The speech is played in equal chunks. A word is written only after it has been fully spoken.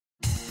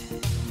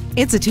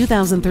It's a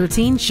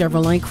 2013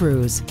 Chevrolet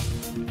Cruze.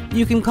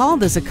 You can call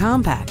this a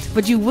compact,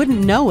 but you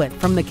wouldn't know it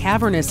from the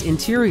cavernous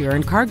interior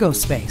and cargo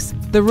space.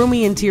 The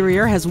roomy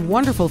interior has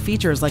wonderful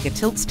features like a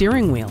tilt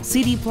steering wheel,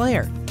 CD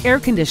player, air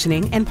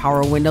conditioning, and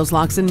power windows,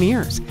 locks, and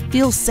mirrors.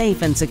 Feels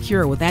safe and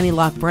secure with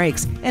anti-lock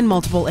brakes and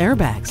multiple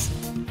airbags.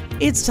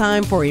 It's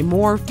time for a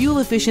more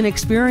fuel-efficient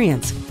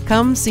experience.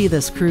 Come see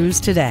this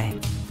Cruze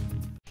today.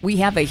 We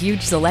have a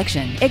huge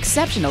selection,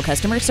 exceptional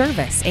customer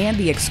service, and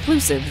the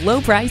exclusive low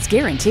price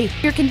guarantee.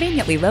 You're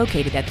conveniently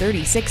located at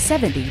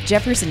 3670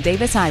 Jefferson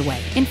Davis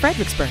Highway in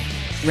Fredericksburg.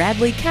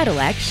 Radley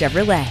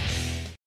Chevrolet.